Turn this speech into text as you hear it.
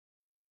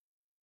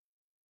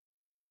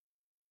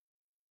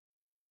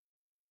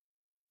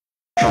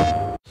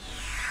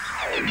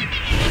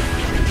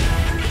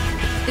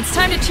It's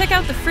time to check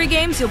out the free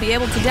games you'll be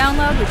able to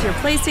download with your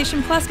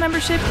PlayStation Plus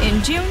membership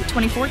in June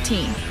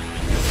 2014.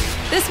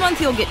 This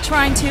month you'll get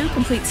Trying to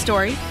Complete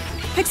Story,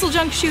 Pixel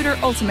Junk Shooter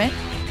Ultimate,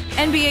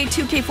 NBA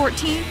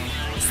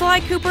 2K14,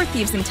 Sly Cooper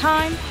Thieves in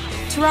Time,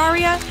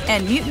 Terraria,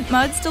 and Mutant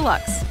Mudds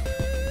Deluxe.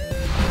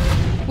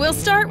 We'll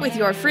start with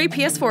your free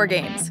PS4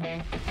 games.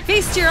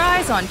 Feast your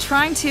eyes on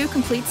Trying to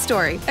Complete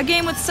Story, a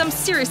game with some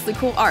seriously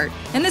cool art.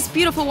 In this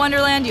beautiful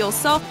wonderland, you'll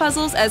solve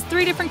puzzles as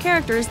 3 different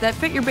characters that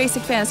fit your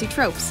basic fantasy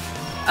tropes: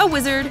 a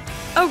wizard,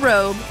 a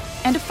rogue,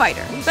 and a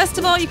fighter. Best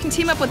of all, you can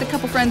team up with a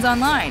couple friends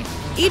online,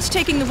 each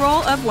taking the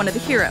role of one of the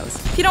heroes.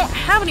 If you don't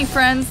have any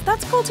friends,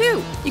 that's cool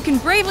too. You can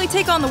bravely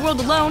take on the world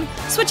alone,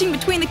 switching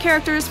between the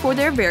characters for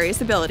their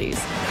various abilities.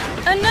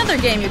 Another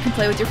game you can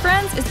play with your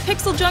friends is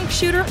Pixel Junk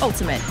Shooter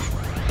Ultimate.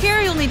 Here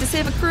you'll need to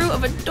save a crew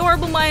of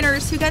adorable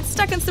miners who got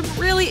stuck in some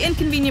really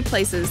inconvenient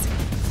places,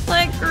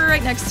 like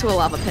right next to a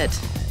lava pit.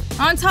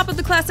 On top of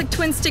the classic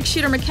twin-stick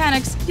shooter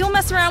mechanics, you'll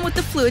mess around with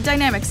the fluid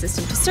dynamic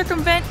system to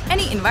circumvent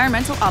any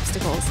environmental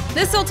obstacles.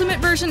 This Ultimate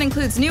version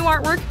includes new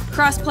artwork,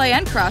 cross-play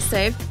and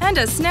cross-save, and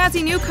a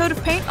snazzy new coat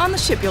of paint on the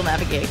ship you'll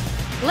navigate.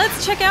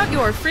 Let's check out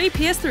your free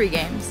PS3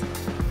 games.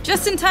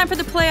 Just in time for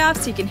the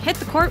playoffs, you can hit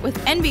the court with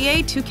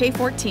NBA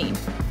 2K14.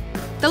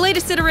 The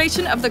latest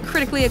iteration of the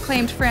critically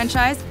acclaimed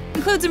franchise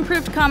includes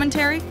improved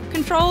commentary,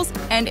 controls,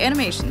 and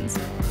animations.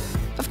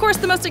 Of course,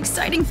 the most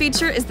exciting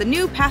feature is the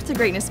new Path to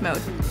Greatness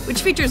mode,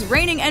 which features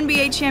reigning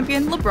NBA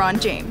champion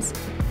LeBron James.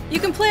 You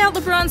can play out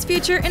LeBron's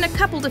future in a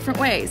couple different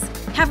ways.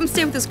 Have him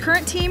stay with his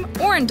current team,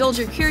 or indulge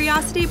your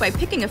curiosity by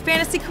picking a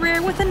fantasy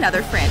career with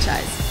another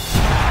franchise.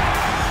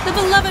 The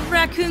beloved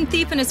raccoon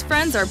thief and his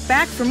friends are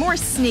back for more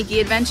sneaky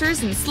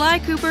adventures in Sly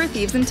Cooper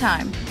Thieves in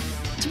Time.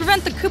 To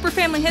prevent the Cooper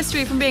family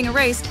history from being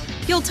erased,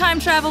 you'll time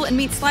travel and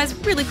meet Sly's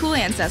really cool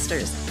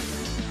ancestors.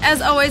 As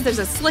always, there's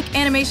a slick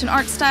animation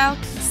art style,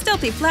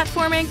 stealthy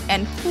platforming,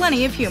 and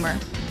plenty of humor.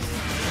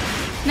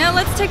 Now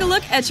let's take a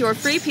look at your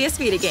free PS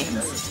Vita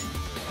games.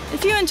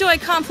 If you enjoy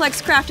complex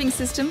crafting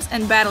systems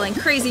and battling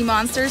crazy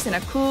monsters in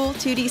a cool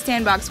 2D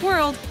sandbox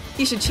world,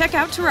 you should check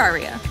out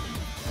Terraria.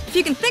 If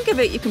you can think of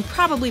it, you can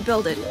probably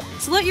build it,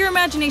 so let your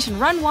imagination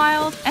run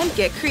wild and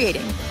get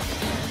creating.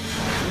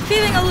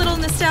 Feeling a little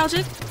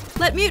nostalgic?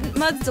 Let Mutant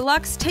Mudds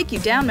Deluxe take you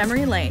down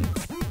memory lane.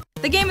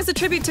 The game is a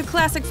tribute to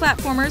classic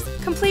platformers,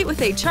 complete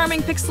with a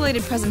charming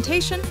pixelated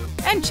presentation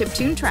and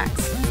chiptune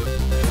tracks.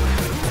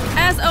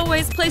 As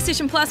always,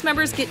 PlayStation Plus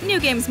members get new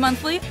games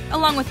monthly,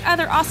 along with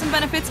other awesome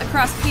benefits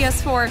across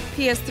PS4,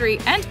 PS3,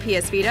 and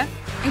PS Vita,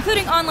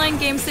 including online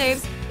game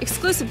saves,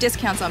 exclusive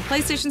discounts on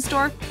PlayStation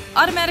Store,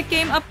 automatic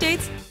game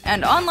updates,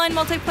 and online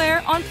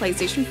multiplayer on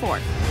PlayStation 4.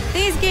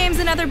 These games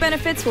and other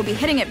benefits will be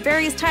hitting at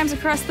various times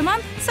across the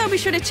month, so be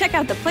sure to check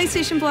out the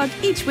PlayStation blog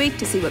each week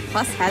to see what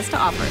Plus has to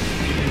offer.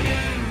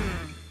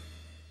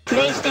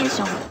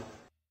 PlayStation